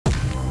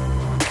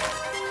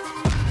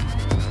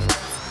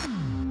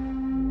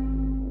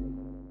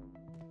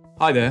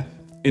Hi there.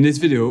 In this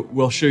video,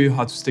 we'll show you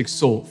how to stake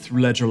Sol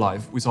through Ledger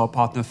Live with our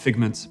partner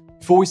Figment.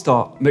 Before we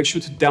start, make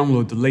sure to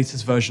download the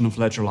latest version of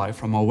Ledger Live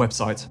from our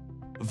website.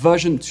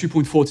 Version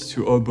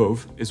 2.42 or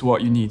above is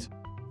what you need.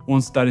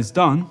 Once that is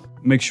done,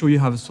 make sure you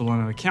have a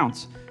Solana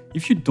account.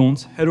 If you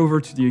don't, head over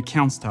to the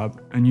Accounts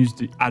tab and use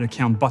the Add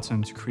Account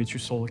button to create your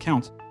Sol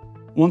account.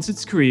 Once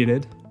it's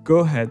created, go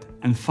ahead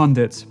and fund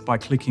it by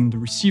clicking the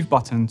Receive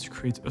button to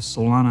create a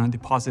Solana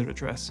deposit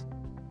address.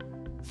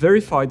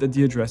 Verify that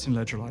the address in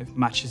Ledger Live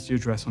matches the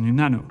address on your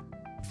Nano.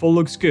 If all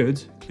looks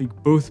good, click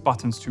both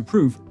buttons to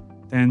approve,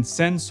 then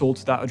send Sol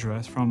to that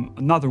address from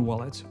another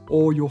wallet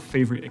or your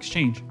favorite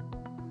exchange.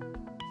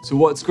 So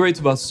what's great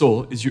about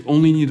Sol is you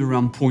only need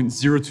around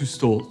 0.02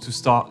 Sol to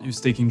start your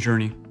staking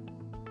journey.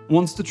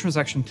 Once the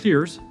transaction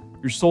clears,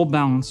 your Sol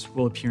balance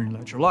will appear in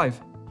Ledger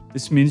Live.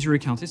 This means your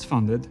account is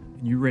funded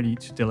and you're ready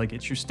to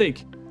delegate your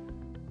stake.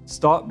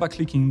 Start by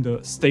clicking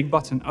the Stake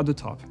button at the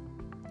top.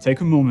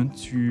 Take a moment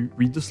to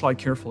read the slide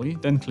carefully,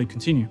 then click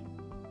Continue.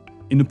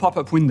 In the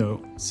pop-up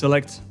window,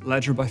 select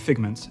Ledger by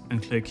Figment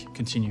and click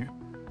Continue.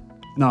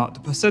 Now,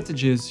 the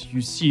percentages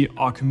you see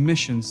are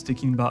commissions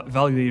taken by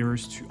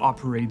validators to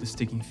operate the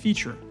staking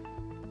feature.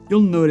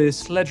 You'll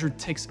notice Ledger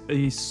takes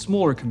a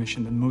smaller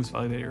commission than most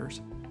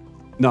validators.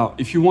 Now,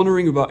 if you're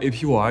wondering about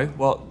APY,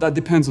 well, that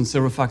depends on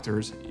several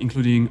factors,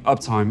 including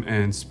uptime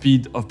and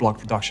speed of block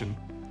production.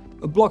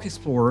 A block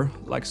explorer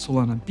like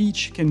Solana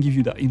Beach can give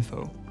you that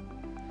info.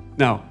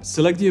 Now,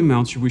 select the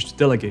amount you wish to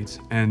delegate,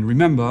 and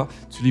remember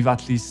to leave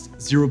at least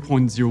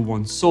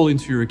 0.01 Sol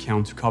into your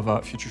account to cover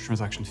future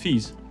transaction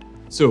fees.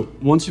 So,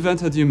 once you've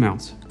entered the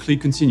amount, click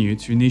Continue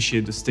to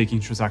initiate the staking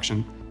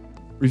transaction.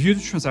 Review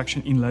the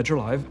transaction in Ledger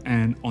Live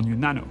and on your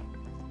Nano.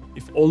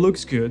 If all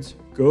looks good,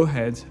 go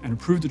ahead and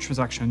approve the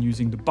transaction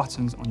using the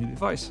buttons on your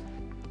device.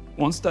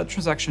 Once that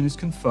transaction is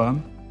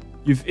confirmed,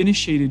 you've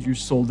initiated your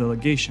Sol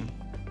delegation.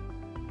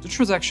 The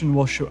transaction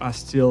will show as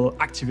still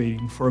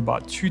activating for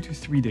about 2 to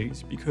 3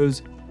 days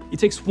because it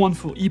takes one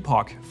full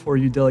epoch for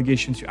your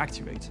delegation to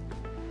activate.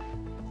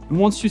 And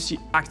once you see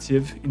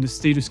active in the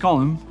status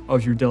column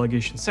of your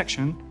delegation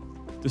section,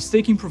 the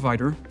staking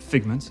provider,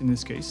 Figment in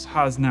this case,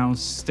 has now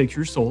staked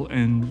your Sol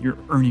and you're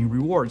earning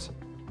rewards.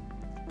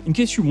 In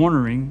case you're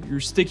wondering, your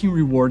staking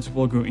rewards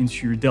will go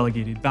into your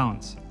delegated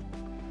balance.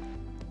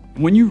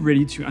 When you're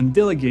ready to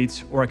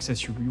undelegate or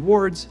access your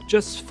rewards,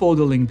 just follow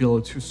the link below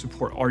to a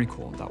support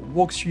article that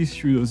walks you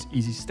through those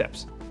easy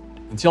steps.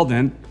 Until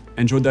then,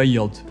 enjoy the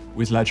yield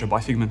with Ledger by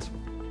Figment.